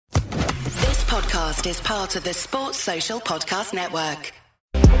podcast is part of the Sports Social Podcast Network.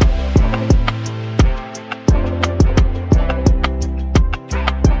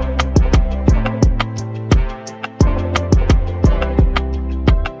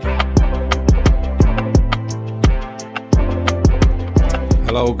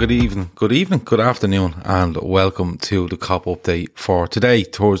 Hello, good evening, good afternoon, and welcome to the COP update for today,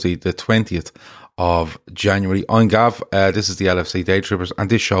 Thursday, the 20th of January. I'm Gav, this is the LFC Day Trippers, and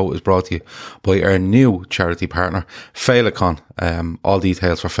this show is brought to you by our new charity partner, Féileacáin. All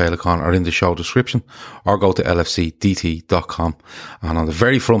details for Féileacáin are in the show description, or go to lfcdt.com, and on the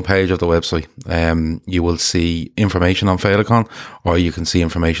very front page of the website, you will see information on Féileacáin, or you can see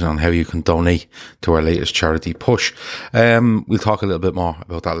information on how you can donate to our latest charity push. We'll talk a little bit more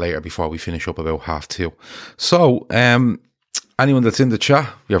about that later before we finish up about 2:30. So, anyone that's in the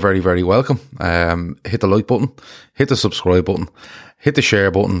chat, you're very, very welcome. Hit the like button, hit the subscribe button, hit the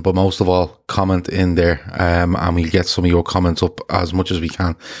share button, but most of all, comment in there, and we'll get some of your comments up as much as we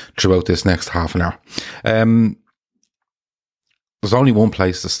can throughout this next half an hour. There's only one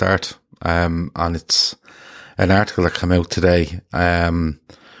place to start, and it's an article that came out today,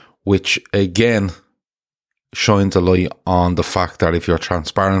 which again shines a light on the fact that if you're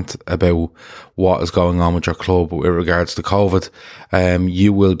transparent about what is going on with your club with regards to COVID,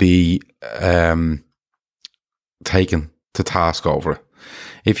 you will be taken to task over it.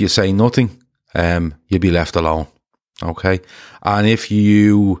 If you say nothing, you'll be left alone. Okay? And if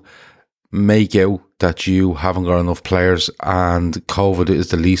you make out that you haven't got enough players and COVID is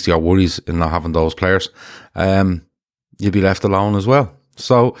the least of your worries in not having those players, you'll be left alone as well.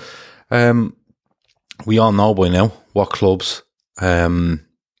 So, we all know by now what clubs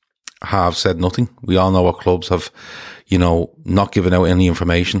have said nothing. We all know what clubs have, not given out any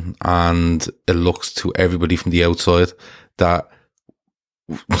information, and it looks to everybody from the outside that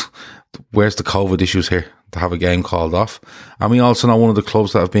where's the COVID issues here to have a game called off. And we also know one of the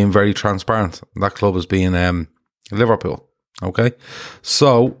clubs that have been very transparent. That club has been Liverpool. Okay,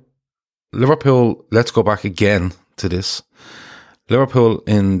 so Liverpool. Let's go back again to this. Liverpool,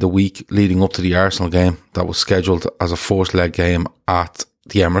 in the week leading up to the Arsenal game that was scheduled as a first leg game at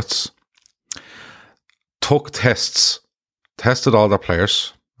the Emirates, took tests, tested all their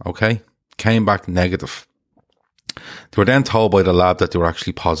players, okay, came back negative. They were then told by the lab that they were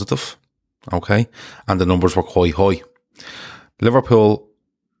actually positive, okay, and the numbers were quite high. Liverpool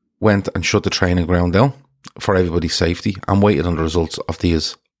went and shut the training ground down for everybody's safety and waited on the results of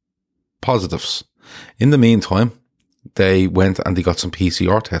these positives. In the meantime, they went and they got some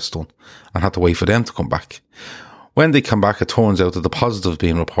PCR tests done and had to wait for them to come back. When they come back, it turns out that the positives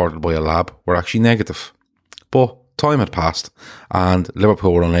being reported by a lab were actually negative. But time had passed and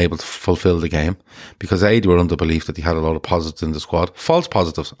Liverpool were unable to fulfil the game because they were under belief that they had a lot of positives in the squad. False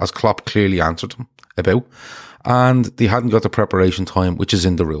positives, as Klopp clearly answered them about. And they hadn't got the preparation time, which is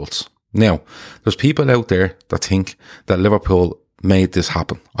in the rules. Now, there's people out there that think that Liverpool made this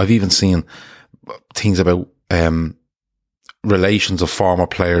happen. I've even seen things about relations of former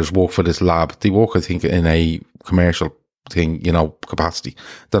players work for this lab. They work, I think, in a commercial thing, capacity.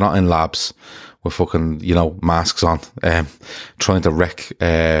 They're not in labs with fucking, masks on, trying to wreck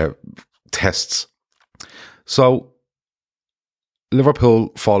tests. So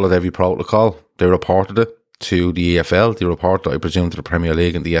Liverpool followed every protocol. They reported it to the EFL. They reported it, I presume, to the Premier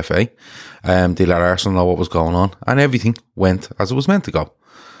League and the FA. They let Arsenal know what was going on, and everything went as it was meant to go.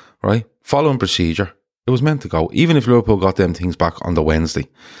 Right? Following procedure. It was meant to go. Even if Liverpool got them things back on the Wednesday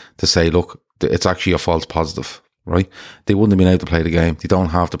to say, look, it's actually a false positive, right? They wouldn't have been able to play the game. They don't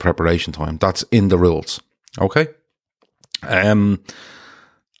have the preparation time. That's in the rules. Okay? And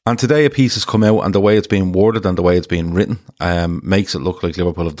today a piece has come out, and the way it's being worded and the way it's being written makes it look like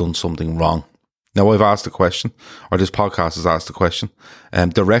Liverpool have done something wrong. Now, I've asked the question, or this podcast has asked the question,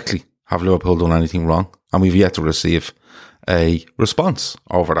 directly, have Liverpool done anything wrong? And we've yet to receive a response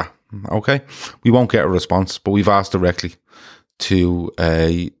over that. Okay, we won't get a response, but we've asked directly to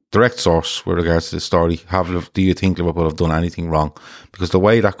a direct source with regards to this story. Do you think Liverpool have done anything wrong? Because the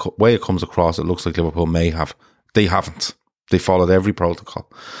way it comes across, it looks like Liverpool may have. They haven't. They followed every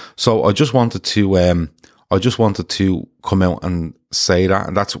protocol. So I just wanted to come out and say that,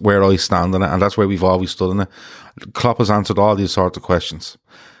 and that's where I stand on it, and that's where we've always stood on it. Klopp has answered all these sorts of questions.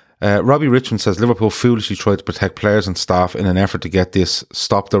 Robbie Richmond says Liverpool foolishly tried to protect players and staff in an effort to get this,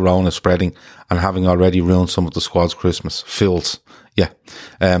 stop the Rona spreading, and having already ruined some of the squad's Christmas. Fools. Yeah.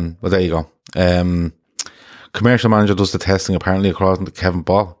 Well, there you go. Commercial manager does the testing, apparently, according to Kevin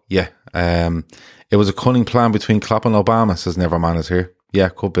Ball. Yeah. It was a cunning plan between Klopp and Obama, says Neverman is here. Yeah,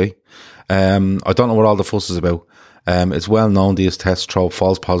 could be. I don't know what all the fuss is about. It's well known these tests throw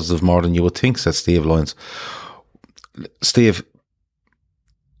false positives more than you would think, said Steve Lyons. Steve,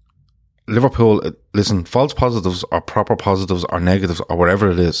 Liverpool, listen, false positives or proper positives or negatives or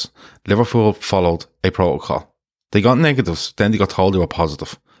whatever it is, Liverpool followed a protocol. They got negatives, then they got told they were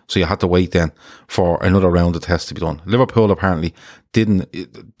positive. So you had to wait then for another round of tests to be done. Liverpool apparently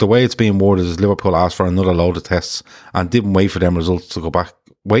didn't, the way it's being worded is Liverpool asked for another load of tests and didn't wait for them results to go back.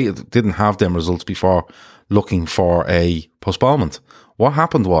 Didn't have them results before looking for a postponement. What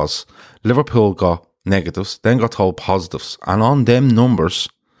happened was Liverpool got negatives, then got told positives, and on them numbers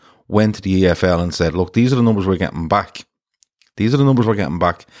went to the EFL and said, look, these are the numbers we're getting back. These are the numbers we're getting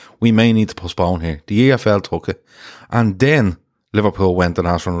back. We may need to postpone here. The EFL took it, and then Liverpool went and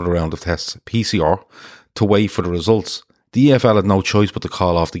asked for another round of tests, PCR, to wait for the results. The EFL had no choice but to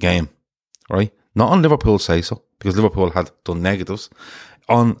call off the game, right? Not on Liverpool's say-so, because Liverpool had done negatives.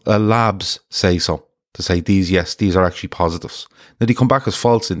 On a lab's say-so, to say these are actually positives. Now, they come back as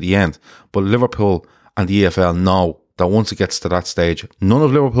false in the end, but Liverpool and the EFL know that once it gets to that stage, none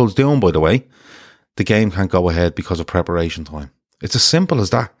of Liverpool's doing, by the way, the game can't go ahead because of preparation time. It's as simple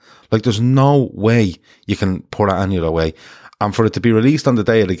as that. Like, there's no way you can put it any other way. And for it to be released on the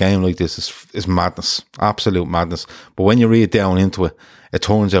day of the game like this is madness. Absolute madness. But when you read down into it, it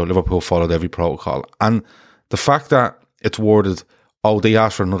turns out Liverpool followed every protocol. And the fact that it's worded, they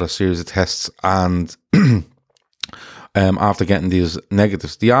asked for another series of tests and after getting these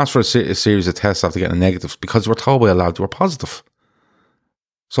negatives. They asked for a series of tests after getting negatives because they were told by a lad they were positive.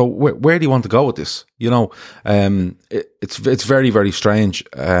 So where do you want to go with this? It's very, very strange.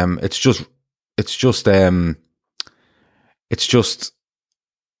 It's just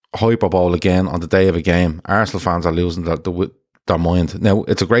hyperbole again on the day of a game. Arsenal fans are losing their mind. Now,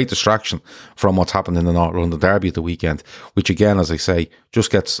 it's a great distraction from what's happened in the North London Derby at the weekend, which again, as I say,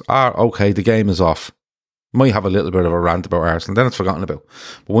 just gets, okay, the game is off. Might have a little bit of a rant about Arsenal, then it's forgotten about.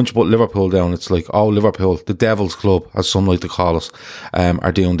 But once you put Liverpool down, it's like, Liverpool, the Devil's Club, as some like to call us,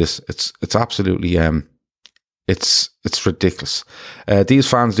 are doing this. It's absolutely, it's ridiculous. These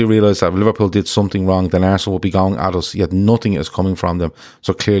fans do realise that if Liverpool did something wrong, then Arsenal will be going at us, yet nothing is coming from them.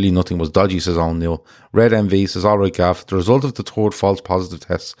 So clearly nothing was dodgy, says Owen Neal. Red MV says, alright Gav, the result of the third false positive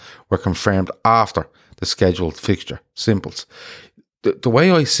tests were confirmed after the scheduled fixture. Simples. The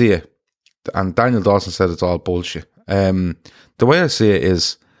way I see it, and Daniel Dawson said it's all bullshit. The way I see it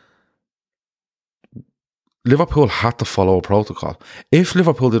is Liverpool had to follow a protocol. If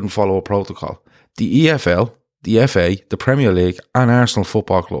Liverpool didn't follow a protocol, the EFL, the FA, the Premier League and Arsenal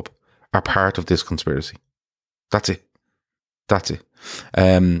Football Club are part of this conspiracy. That's it.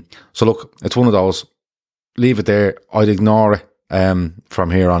 So look, it's one of those. Leave it there. I'd ignore it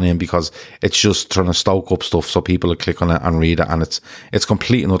from here on in because it's just trying to stoke up stuff so people will click on it and read it, and it's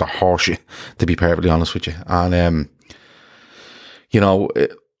complete and utter horseshit, to be perfectly honest with you. And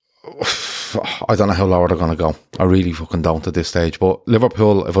I don't know how lower they're going to go. I really fucking don't at this stage. But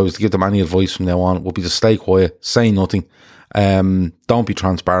Liverpool, if I was to give them any advice from now on, would be to stay quiet, say nothing, don't be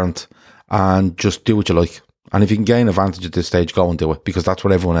transparent, and just do what you like. And if you can gain advantage at this stage, go and do it, because that's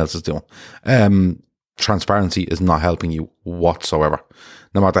what everyone else is doing. Transparency is not helping you whatsoever.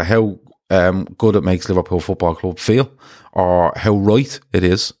 No matter how good it makes Liverpool Football Club feel, or how right it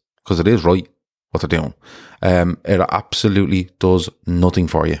is, because it is right what they're doing, it absolutely does nothing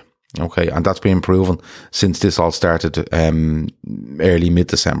for you. Okay, and that's been proven since this all started early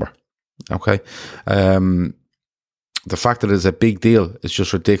mid-December. Okay, the fact that it's a big deal is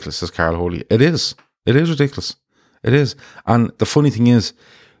just ridiculous, says Carl Hurley. It is ridiculous. It is. And the funny thing is,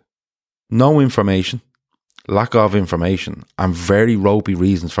 no information, lack of information, and very ropey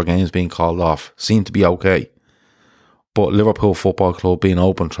reasons for games being called off seem to be okay. But Liverpool Football Club being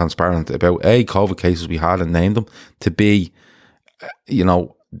open, transparent about A, COVID cases we had and named them, to B,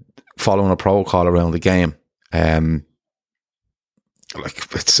 following a protocol around the game,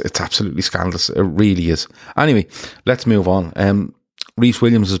 it's absolutely scandalous. It really is. Anyway, let's move on. Reece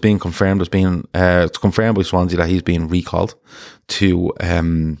Williams has been confirmed as being it's confirmed by Swansea that he's been recalled to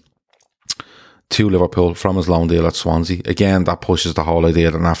Liverpool from his loan deal at Swansea. Again, that pushes the whole idea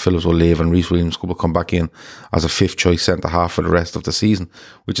that Nat Phillips will leave and Reece Williams will come back in as a fifth choice centre half for the rest of the season,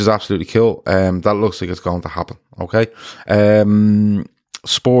 which is absolutely cool. That looks like it's going to happen. Okay.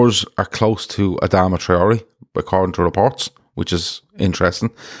 Spurs are close to Adama Traore, according to reports, which is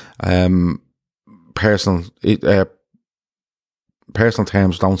interesting. Personal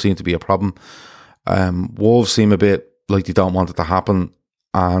terms don't seem to be a problem. Wolves seem a bit like they don't want it to happen.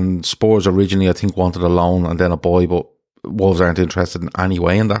 And Spurs originally, I think, wanted a loan and then a buy, but Wolves aren't interested in any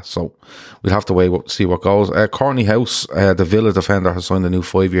way in that, so we'll have to wait see what goes. Courtney House, the Villa defender, has signed a new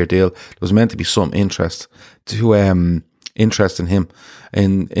 5-year deal. There was meant to be some interest in him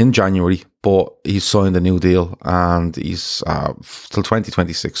in January, but he's signed a new deal and he's till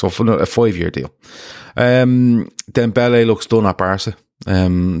 2026, so for a 5-year deal. Dembele looks done at Barca.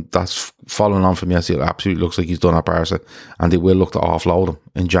 That's following on from yesterday. It absolutely looks like he's done at Barca, and they will look to offload him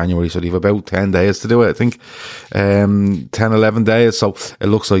in January, so they have about 10 days to do it, I think. 10-11 days, so it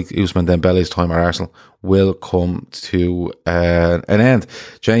looks like Ousmane Dembele's time at Arsenal will come to an end.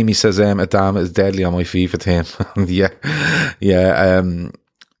 Jamie says Adama is deadly on my FIFA team. yeah.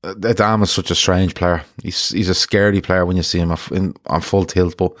 Adama is such a strange player. He's a scary player when you see him on full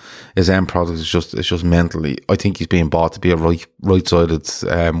tilt, but his end product is just mentally. I think he's being bought to be a right-sided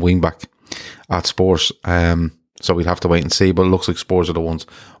wing back at Spurs. So we'd have to wait and see, but it looks like Spurs are the ones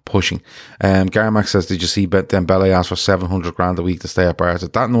pushing. Garmack says, did you see Dembele ask for 700 grand a week to stay at Barca?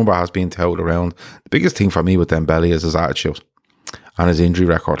 That number has been touted around. The biggest thing for me with Dembele is his attitude and his injury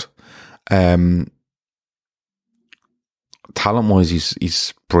record. Talent-wise,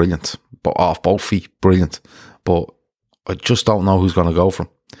 he's brilliant, but off both feet, brilliant. But I just don't know who's going to go for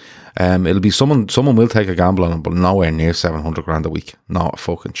him. It'll be someone will take a gamble on him, but nowhere near 700 grand a week. Not a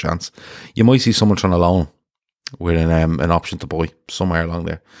fucking chance. You might see someone trying to loan him with an option to buy somewhere along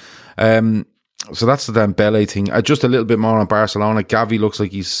there. So that's the Dembele thing. Just a little bit more on Barcelona. Gavi looks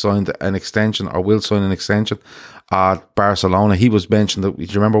like he's signed an extension or will sign an extension at Barcelona. He was mentioned that, do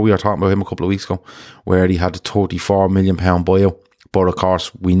you remember we were talking about him a couple of weeks ago, where he had a £34 million buyout? But of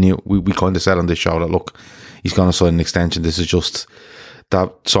course, we kind of said on this show that, look, he's going to sign an extension. This is just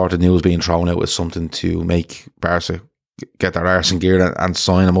that sort of news being thrown out as something to make Barca get their arse in gear and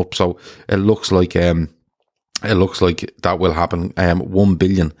sign him up. So it looks like that will happen. €1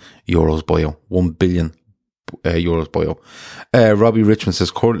 billion buyout. €1 billion buyout. Robbie Richmond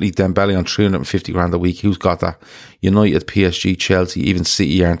says, currently Dembele on 350 grand a week. Who's got that? United, PSG, Chelsea, even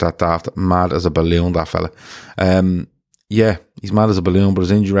City aren't that daft. Mad as a balloon, that fella. Yeah, he's mad as a balloon, but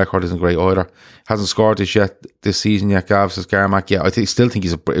his injury record isn't great either. Hasn't scored this season yet, Gav, says Garmack. Yeah, still think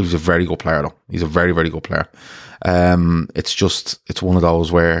he's a very good player though. He's a very, very good player. It's one of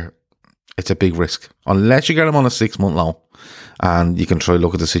those where it's a big risk. Unless you get him on a 6-month loan and you can try to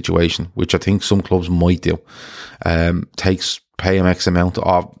look at the situation, which I think some clubs might do. Pay him X amount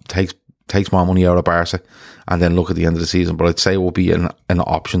or takes more money out of Barca and then look at the end of the season. But I'd say it will be an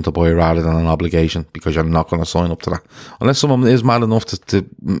option to buy rather than an obligation, because you're not going to sign up to that. Unless someone is mad enough to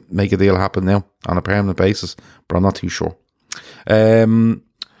make a deal happen now on a permanent basis, but I'm not too sure.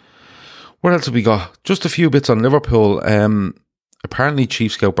 What else have we got? Just a few bits on Liverpool. Apparently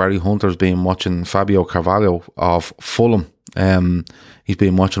Chief Scout Barry Hunter's been watching Fabio Carvalho of Fulham. He's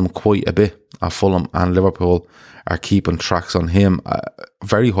been watching him quite a bit at Fulham, and Liverpool are keeping tracks on him.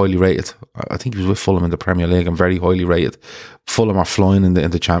 Very highly rated. I think he was with Fulham in the Premier League and very highly rated. Fulham are flying in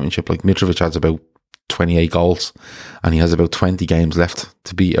the Championship. Like, Mitrovic has about 28 goals and he has about 20 games left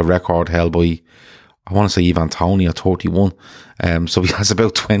to beat a record held by, I want to say, Ivan Toney at 31. So he has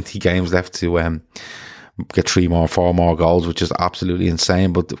about 20 games left to get 4 more goals, which is absolutely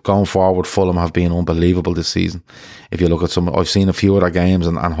insane. But going forward, Fulham have been unbelievable this season. If you look at I've seen a few of their games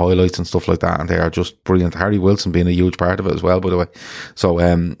and highlights and stuff like that, and they are just brilliant. Harry Wilson being a huge part of it as well, by the way. So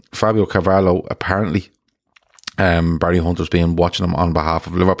Fabio Carvalho, apparently Barry Hunter's been watching him on behalf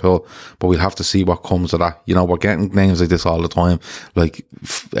of Liverpool, but we'll have to see what comes of that. You know, we're getting names like this all the time. Like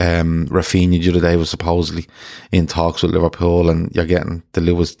Rafinha the other day was supposedly in talks with Liverpool, and you're getting the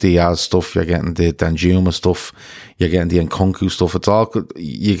Luis Diaz stuff, you're getting the Danjuma stuff, you're getting the Nkunku stuff. It's all,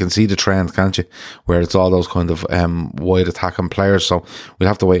 you can see the trend, can't you? Where it's all those kind of wide attacking players. So we'll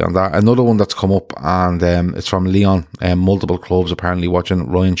have to wait on that. Another one that's come up, and it's from Lyon. Multiple clubs apparently watching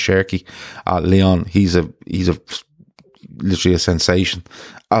Ryan Cherki at Lyon. He's literally a sensation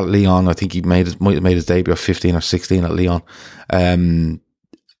at Lyon. I think he might have made his debut at 15 or 16 at Lyon.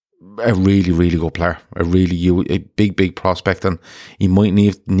 A really, really good player. A big prospect, and he might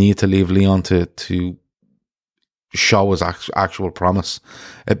need to leave Lyon to show his actual promise.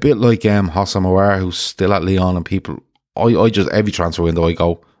 A bit like Hossam Aouar, who's still at Lyon, and people, I just, every transfer window I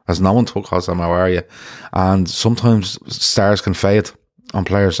go, as no one took Hossam Aouar yet, and sometimes stars can fade on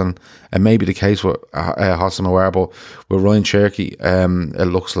players, and it may be the case with Hossam Aouar, but with Ryan Cherki, it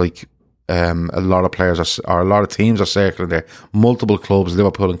looks like a lot of players or a lot of teams are circling there. Multiple clubs,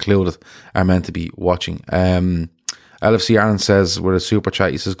 Liverpool included, are meant to be watching. LFC Aaron says, with a super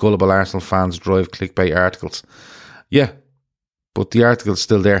chat, he says, gullible Arsenal fans drive clickbait articles. Yeah, but the article's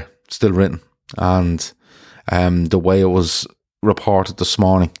still there, still written, and the way it was reported this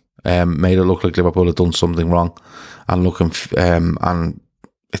morning, made it look like Liverpool had done something wrong, and and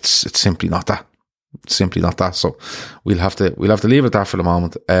it's simply not that. It's simply not that. So we'll have to leave it at that for the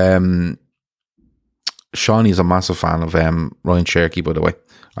moment. Shawnee's a massive fan of Ryan Cherky, by the way,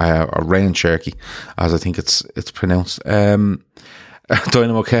 or Ryan Cherky, as I think it's pronounced.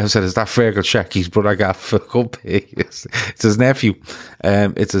 Dynamo Kev said, "Is that Fergal Cherky's brother Gaff?" It's his nephew.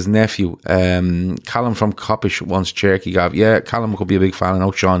 It's his nephew. Callum from Coppish wants Cherky Gav. Yeah, Callum could be a big fan. I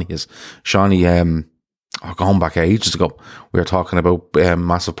know Shawnee is. Shawnee, going back ages ago, we were talking about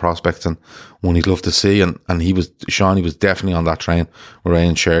massive prospects and one he'd love to see, and Shawnee was definitely on that train with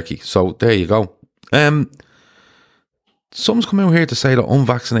Ryan Cherky. So there you go. Someone's come out here to say that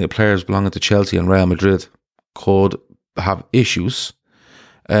unvaccinated players belonging to Chelsea and Real Madrid could have issues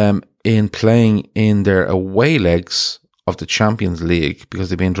in playing in their away legs of the Champions League because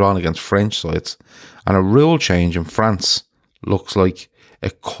they've been drawn against French sides, and a rule change in France looks like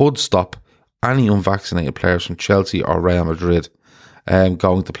it could stop any unvaccinated players from Chelsea or Real Madrid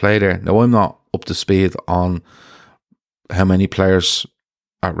going to play there. Now, I'm not up to speed on how many players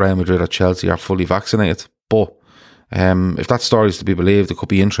at Real Madrid or Chelsea are fully vaccinated, but if that story is to be believed, it could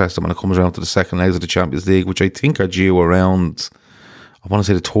be interesting when it comes around to the second legs of the Champions League, which I think are due around, I want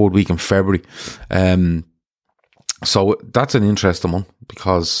to say, the third week in February. So that's an interesting one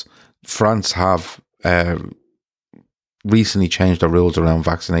because France have recently changed their rules around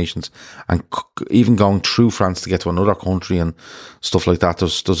vaccinations, and even going through France to get to another country and stuff like that.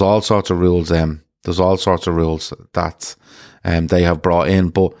 There's all sorts of rules. There's all sorts of rules that they have brought in,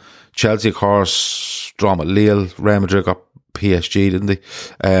 but Chelsea, of course, drawn with Lille. Real Madrid got PSG, didn't they?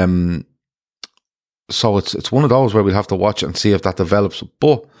 So it's one of those where we'll have to watch it and see if that develops.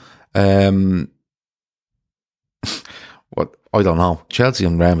 But what I don't know. Chelsea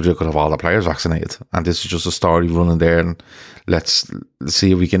and Real Madrid could have all the players vaccinated, and this is just a story running there. And let's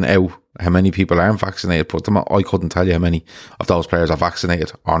see if we can out how many people aren't vaccinated. But I couldn't tell you how many of those players are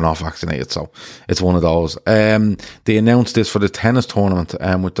vaccinated or not vaccinated. So it's one of those. They announced this for the tennis tournament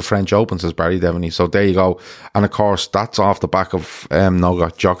with the French Open, says Barry Devaney. So there you go. And of course, that's off the back of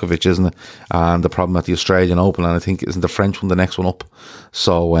Novak Djokovic, isn't it? And the problem at the Australian Open, and I think isn't the French one the next one up.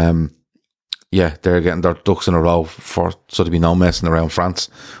 So yeah, they're getting their ducks in a row so there'll be no messing around France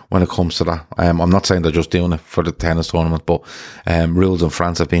when it comes to that. I'm not saying they're just doing it for the tennis tournament, but rules in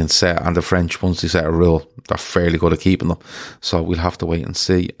France have been set, and the French, once they set a rule, they're fairly good at keeping them. So we'll have to wait and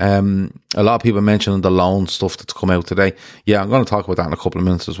see. A lot of people mentioning the loan stuff that's come out today. Yeah, I'm going to talk about that in a couple of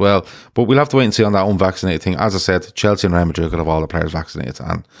minutes as well. But we'll have to wait and see on that unvaccinated thing. As I said, Chelsea and Real Madrid could have all the players vaccinated,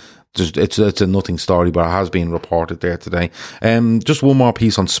 and it's a nothing story, but it has been reported there today. Just one more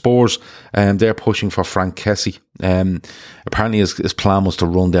piece on Spurs. They're pushing for Frank Kessie. Apparently his plan was to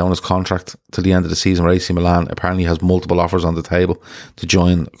run down his contract till the end of the season with AC Milan. Apparently he has multiple offers on the table to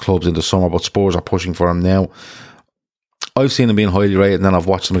join clubs in the summer, but Spurs are pushing for him now. I've seen him being highly rated, and then I've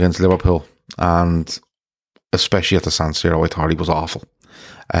watched him against Liverpool, and especially at the San Siro, I thought he was awful.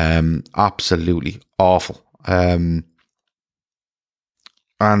 Absolutely awful.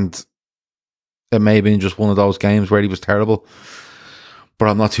 And it may have been just one of those games where he was terrible, but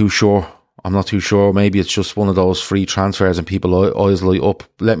I'm not too sure. Maybe it's just one of those free transfers and people always light up.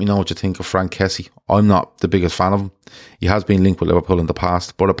 Let me know what you think of Frank Kessie. I'm not the biggest fan of him. He has been linked with Liverpool in the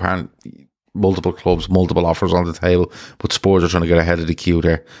past, but apparently multiple clubs, multiple offers on the table, but Spurs are trying to get ahead of the queue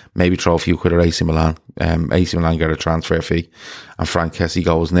there. Maybe throw a few quid at AC Milan. AC Milan get a transfer fee, and Frank Kessie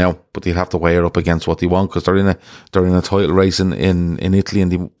goes now. But they'd have to weigh it up against what they want, because they're in a title race in Italy,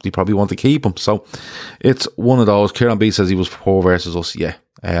 and they probably want to keep him. So it's one of those. Kieran B says he was poor versus us. Yeah,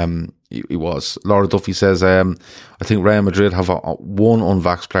 he was. Laura Duffy says, I think Real Madrid have one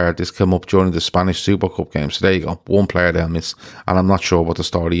unvaxxed player. This came up during the Spanish Super Cup game. So there you go. One player they'll miss. And I'm not sure what the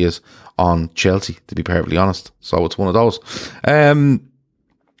story is on Chelsea, to be perfectly honest. So it's one of those.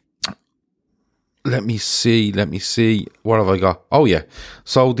 Let me see. What have I got? Oh, yeah.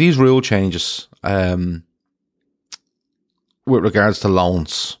 So these rule changes with regards to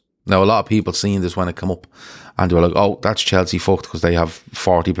loans. Now, a lot of people seen this when it come up, and they were like, oh, that's Chelsea fucked because they have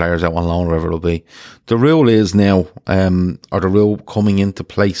 40 players out on loan, wherever it'll be. The rule is now, or the rule coming into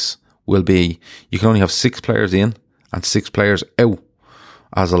place will be, you can only have 6 players in and 6 players out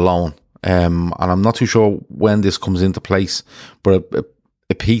as a loan. And I'm not too sure when this comes into place, but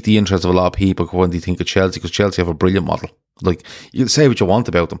it piqued the interest of a lot of people when they think of Chelsea, because Chelsea have a brilliant model. Like, you can say what you want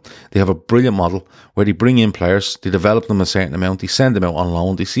about them. They have a brilliant model where they bring in players, they develop them a certain amount, they send them out on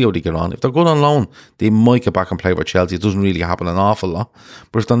loan, they see how they get on. If they're good on loan, they might get back and play for Chelsea. It doesn't really happen an awful lot.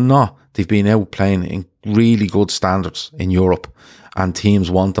 But if they're not, they've been out playing in really good standards in Europe, and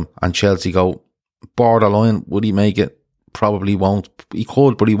teams want them. And Chelsea go, borderline, would he make it? probably won't. He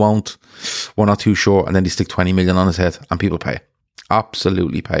could, but he won't. We're not too sure. And then they stick 20 million on his head and people pay it.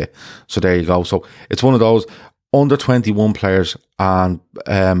 Absolutely pay it. So there you go. So it's one of those under 21 players and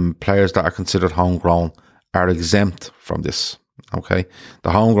players that are considered homegrown are exempt from this. Okay.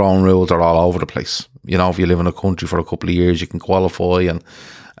 The homegrown rules are all over the place. You know, if you live in a country for a couple of years, you can qualify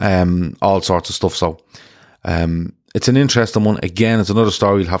and all sorts of stuff. So it's an interesting one. Again, it's another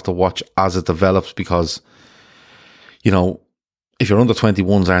story you'll have to watch as it develops because, you know, if your under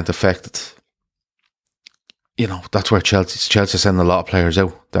 21s aren't affected, you know, that's where Chelsea send a lot of players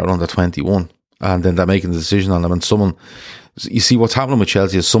out that are under 21 and then they're making the decision on them. And someone, you see what's happening with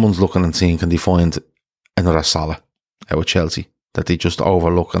Chelsea is someone's looking and seeing, can they find another Salah out with Chelsea that they just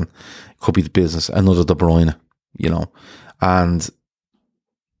overlook, and could be the business, another De Bruyne, you know, and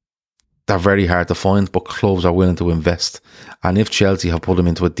they're very hard to find, but clubs are willing to invest. And if Chelsea have put them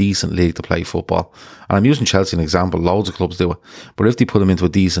into a decent league to play football, and I'm using Chelsea as an example, loads of clubs do it, but if they put them into a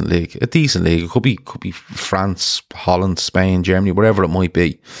decent league, it could be France, Holland, Spain, Germany, wherever it might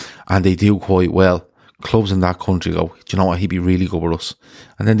be, and they do quite well, clubs in that country go, do you know what, he'd be really good with us.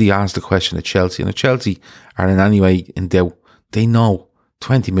 And then they ask the question at Chelsea, and if Chelsea are in any way in doubt, they know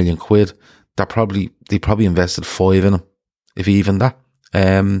 20 million quid, they probably invested 5 in him, if even that.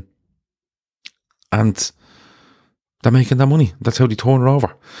 And they're making their money. That's how they turn it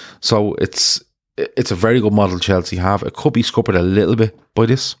over. So it's a very good model Chelsea have. It could be scuppered a little bit by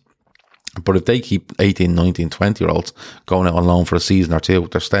this, but if they keep 18, 19, 20 year olds going out on loan for a season or two,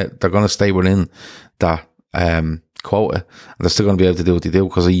 they're going to stay within that quota, and they're still going to be able to do what they do,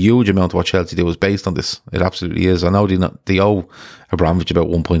 because a huge amount of what Chelsea do is based on this. It absolutely is. I know they owe Abramovich about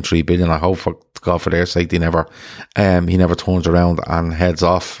 1.3 billion. I hope, for God, for their sake, he never turns around and heads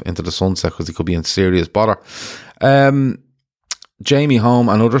off into the sunset, because he could be in serious bother. Jamie Home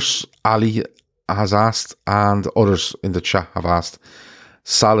and others, Ali has asked, and others in the chat have asked,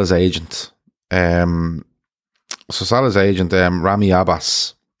 Salah's agent. So Salah's agent, Rami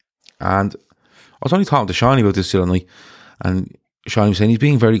Abbas, and I was only talking to Shawnee about this the other night, and Shawnee was saying he's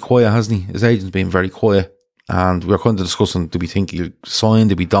being very quiet, hasn't he? His agent's being very quiet, and we were kind of discussing, do we think he'll sign,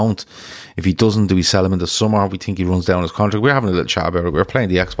 do we don't? If he doesn't, do we sell him in the summer? We think he runs down his contract. We were having a little chat about it. We were playing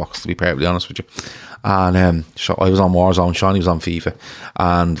the Xbox, to be perfectly honest with you, and I was on Warzone, Shawnee was on FIFA,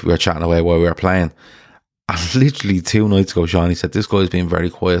 and we were chatting away while we were playing, and literally 2 nights ago, Shawnee said, this guy's being very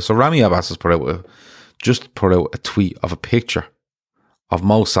quiet. So Rami Abbas has put out a tweet of a picture of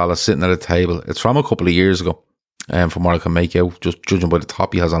Mo Salah sitting at a table. It's from a couple of years ago, from what I can make out, just judging by the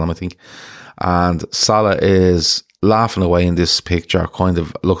top he has on him, I think. And Salah is laughing away in this picture, kind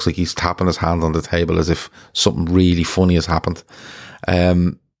of looks like he's tapping his hand on the table as if something really funny has happened. Now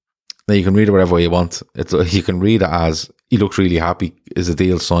you can read it whatever way you want. You can read it as, he looks really happy, is a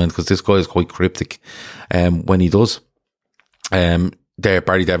deal signed, because this guy is quite cryptic when he does. There,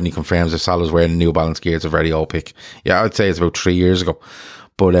 Barry Devaney confirms that Salah's wearing New Balance gear. It's a very old pic. Yeah, I'd say it's about 3 years ago.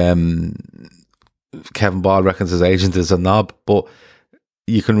 But Kevin Ball reckons his agent is a knob. But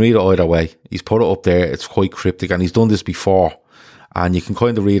you can read it either way. He's put it up there. It's quite cryptic, and he's done this before. And you can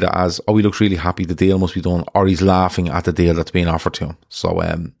kind of read it as, oh, he looks really happy, the deal must be done, or he's laughing at the deal that's being offered to him. So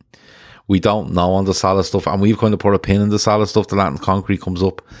we don't know on the Salah stuff, and we've kind of put a pin in the Salah stuff. The Latin Concrete comes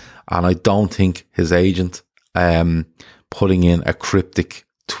up, and I don't think his agent putting in a cryptic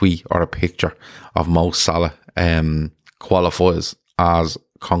tweet or a picture of Mo Salah qualifies as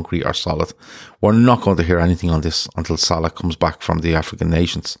concrete or solid. We're not going to hear anything on this until Salah comes back from the African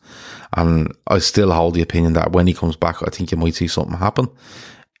nations, and I still hold the opinion that when he comes back, I think you might see something happen.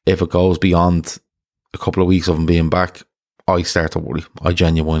 If it goes beyond a couple of weeks of him being back, I start to worry. I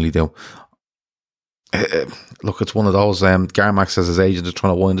genuinely do. Look, it's one of those. Garmax says his agent is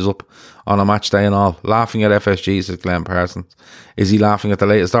trying to wind us up on a match day and all. Laughing at FSG, says Glenn Parsons. Is he laughing at the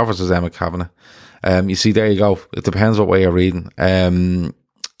latest offers, says Emma Kavanagh. You see, there you go. It depends what way you're reading.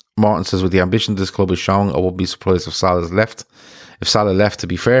 Martin says, with the ambition this club is showing, I wouldn't be surprised if Salah's left. If Salah left, to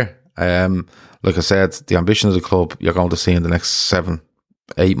be fair, like I said, the ambition of the club you're going to see in the next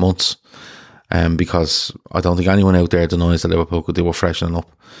 7-8 months. Because I don't think anyone out there denies that Liverpool could do a freshening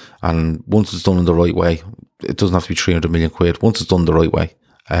up. And once it's done in the right way, it doesn't have to be 300 million quid. Once it's done the right way,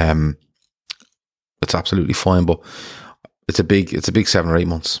 it's absolutely fine. But it's a big 7 or 8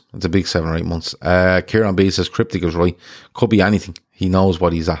 months. It's a big 7 or 8 months. Kieran B says cryptic is right. Could be anything. He knows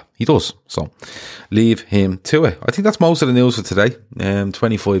what he's at. He does. So leave him to it. I think that's most of the news for today.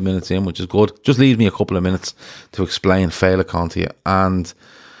 25 minutes in, which is good. Just leaves me a couple of minutes to explain Féileacáin to you. And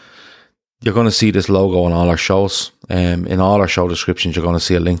You're going to see this logo on all our shows. In all our show descriptions, you're going to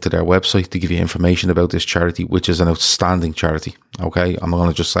see a link to their website to give you information about this charity, which is an outstanding charity. Okay, I'm going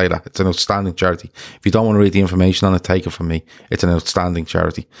to just say that. It's an outstanding charity. If you don't want to read the information on it, take it from me. It's an outstanding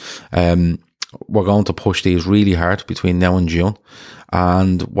charity. We're going to push these really hard between now and June.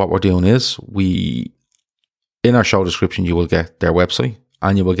 And what we're doing is in our show description, you will get their website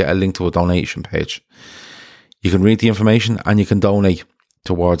and you will get a link to a donation page. You can read the information and you can donate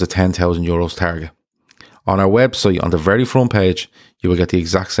towards a €10,000 target. On our website, on the very front page, you will get the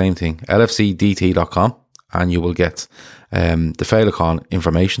exact same thing, lfcdt.com, and you will get the Féileacáin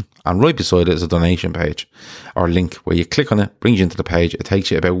information. And right beside it is a donation page or link where you click on it, brings you into the page. It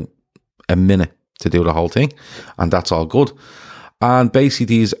takes you about a minute to do the whole thing, and that's all good. And basically,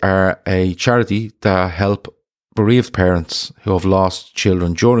 these are a charity that help bereaved parents who have lost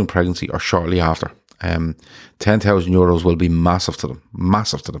children during pregnancy or shortly after. €10,000 will be massive to them.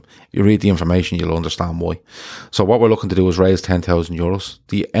 If you read the information, you'll understand why. So what we're looking to do is raise €10,000.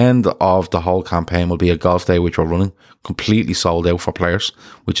 The end of the whole campaign will be a golf day, which we're running, completely sold out for players,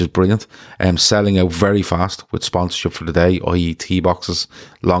 which is brilliant. Selling out very fast with sponsorship for the day, i.e. tee boxes,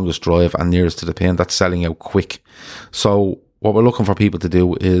 longest drive and nearest to the pin. That's selling out quick. So what we're looking for people to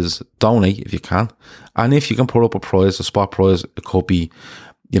do is donate if you can. And if you can put up a prize, a spot prize, it could be,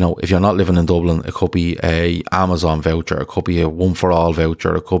 if you're not living in Dublin, it could be a Amazon voucher, it could be a One for All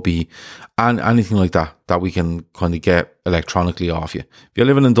voucher, it could be anything like that we can kind of get electronically off you. If you're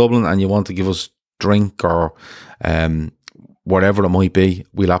living in Dublin and you want to give us drink or whatever it might be,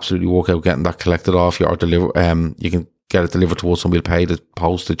 we'll absolutely work out getting that collected off you or deliver. You can get it delivered to us and we'll pay the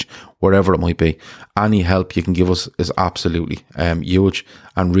postage, whatever it might be. Any help you can give us is absolutely huge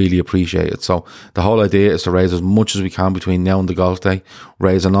and really appreciated. So the whole idea is to raise as much as we can between now and the golf day,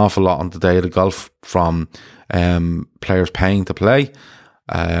 raise an awful lot on the day of the golf from players paying to play,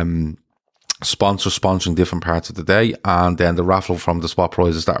 sponsoring different parts of the day, and then the raffle from the spot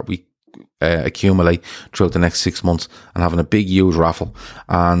prizes that we accumulate throughout the next 6 months, and having a big huge raffle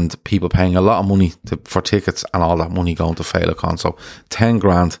and people paying a lot of money for tickets and all that money going to Féileacáin. So 10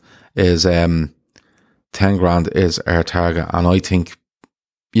 grand is our target, and I think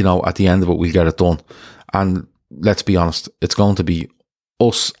at the end of it we'll get it done. And let's be honest, it's going to be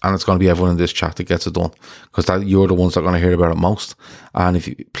us and it's going to be everyone in this chat that gets it done, because you're the ones that are going to hear about it most. And if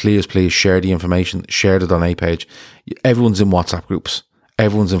you please share the information, share the donate page. Everyone's in WhatsApp groups.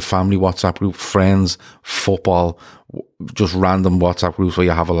 Everyone's in family WhatsApp group, friends, football, just random WhatsApp groups where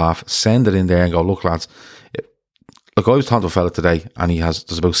you have a laugh. Send it in there and go, look, lads. Look, I was talking to a fella today and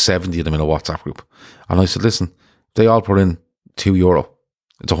there's about 70 of them in a WhatsApp group. And I said, listen, they all put in €2.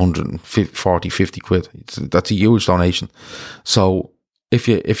 It's 140, 50 quid. That's a huge donation. So if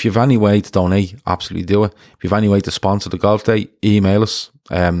you've any way to donate, absolutely do it. If you've any way to sponsor the golf day, email us.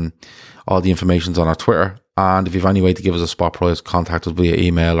 All the information's on our Twitter. And if you've any way to give us a spot prize, contact us via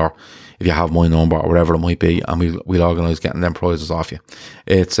email, or if you have my number or whatever it might be, and we'll organise getting them prizes off you.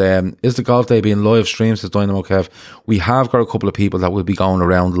 It's is the golf day being live streamed, says Dynamo Kev. We have got a couple of people that will be going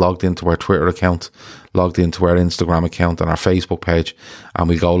around logged into our Twitter account, logged into our Instagram account and our Facebook page, and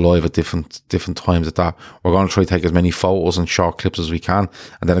we go live at different times at that. We're going to try to take as many photos and short clips as we can,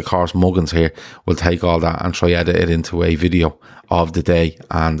 and then of course Muggins here will take all that and try edit it into a video of the day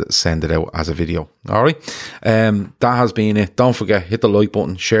and send it out as a video. Alright, that has been it. Don't forget, hit the like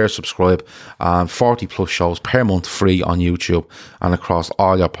button, share, subscribe, and 40 plus shows per month free on YouTube and across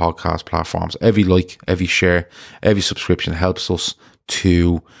all your podcast platforms. Every like, every share, every subscription helps us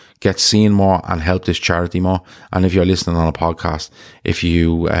to get seen more and help this charity more. And if you're listening on a podcast, if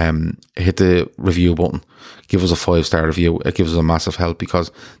you hit the review button, give us a 5-star review. It gives us a massive help, because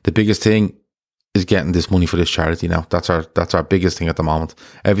the biggest thing is getting this money for this charity now. That's our biggest thing at the moment.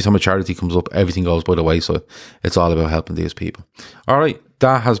 Every time a charity comes up, everything goes by the wayside. It's all about helping these people. All right,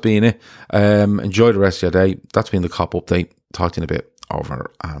 that has been it. Enjoy the rest of your day. That's been the COP update. Talk to you in a bit.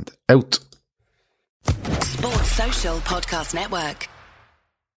 Over and out. Sports Social Podcast Network.